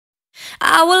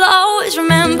I will always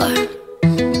remember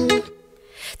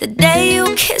the day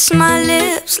you kissed my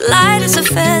lips, light as a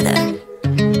feather.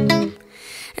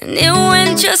 And it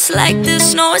went just like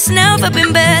this. No, it's never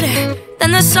been better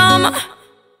than the summer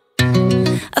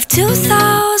of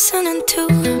 2002.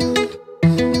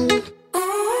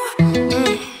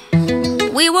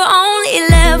 We were only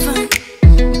 11,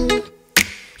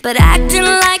 but acting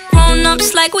like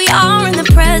grown-ups, like we are in the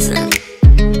present.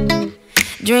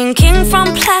 Drinking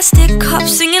from plastic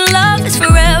cups, singing love is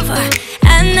forever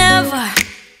and never.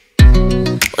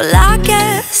 Well, I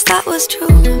guess that was true.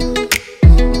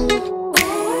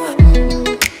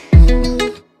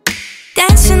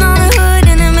 Dancing on the hood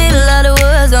in the middle of the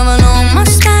woods of an old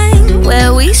Mustang,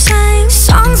 where we sang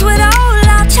songs with all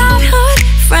our childhood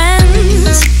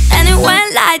friends. And it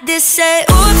went like this, say,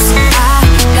 oops, I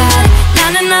got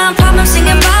 99 problems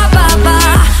singing bye, bye,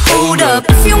 bye. Hold up,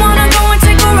 if you wanna go and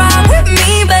take a ride with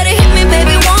me, better hit me,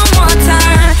 baby, one more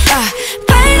time.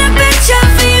 Paint a picture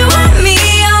for you and me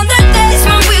on the days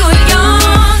when we were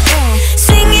young,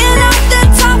 singing off the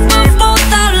top of both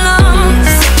our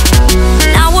lungs.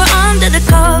 Now we're under the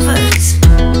covers.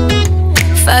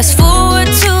 Fast forward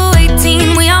to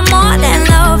 18, we are more than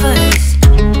lovers.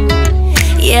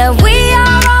 Yeah, we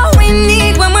are all we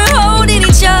need when we're holding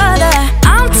each other.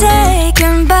 I'm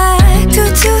taken back to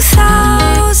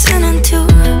 2002.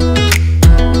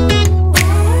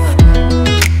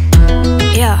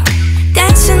 Yeah,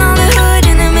 dancing on the hood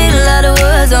in the middle of the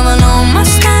woods of an old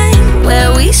Mustang,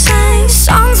 where we sang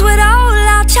songs with all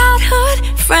our childhood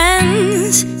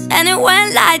friends. And it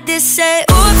went like this, say,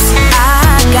 oops,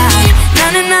 I got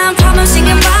 99 problems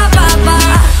singing bye, bye,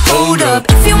 bye. Hold up,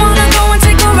 if you wanna go and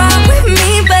take a ride with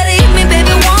me, better hit me,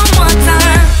 baby, one more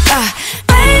time.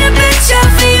 Paint a picture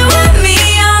for you and me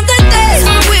on the days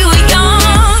when we were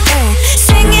young,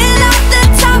 singing off the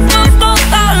top of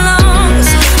both our lungs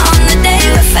on the day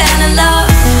we fell in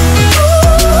love.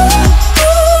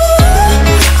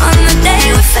 On the day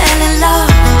we fell in love.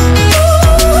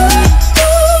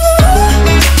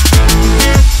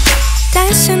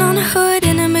 Dancing on the hood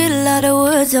in the middle of the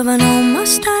woods of an old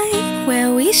Mustang,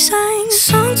 where we sang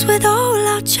songs with all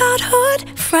our childhood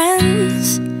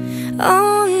friends.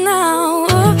 Oh, now,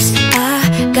 oops,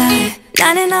 I got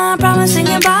 99 problems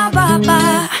singing bye, bye,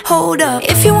 bye. Hold up,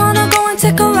 if you wanna go and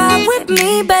take a ride with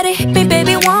me, better hit me,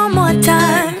 baby, one more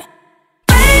time.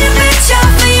 Paint a picture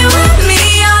for you and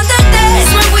me on the days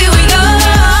when we were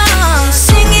young,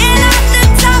 singing at the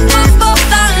top of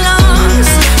both our lungs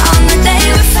on the day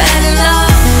we fell in love.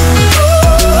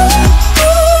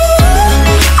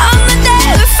 On the day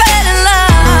we fell in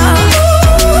love.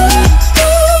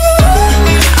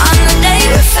 On the day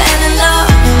we fell in love.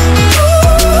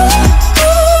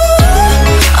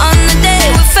 On the day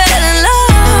we fell in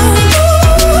love.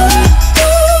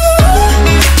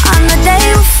 On the day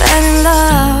we fell in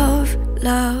love.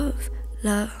 Love,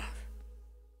 love.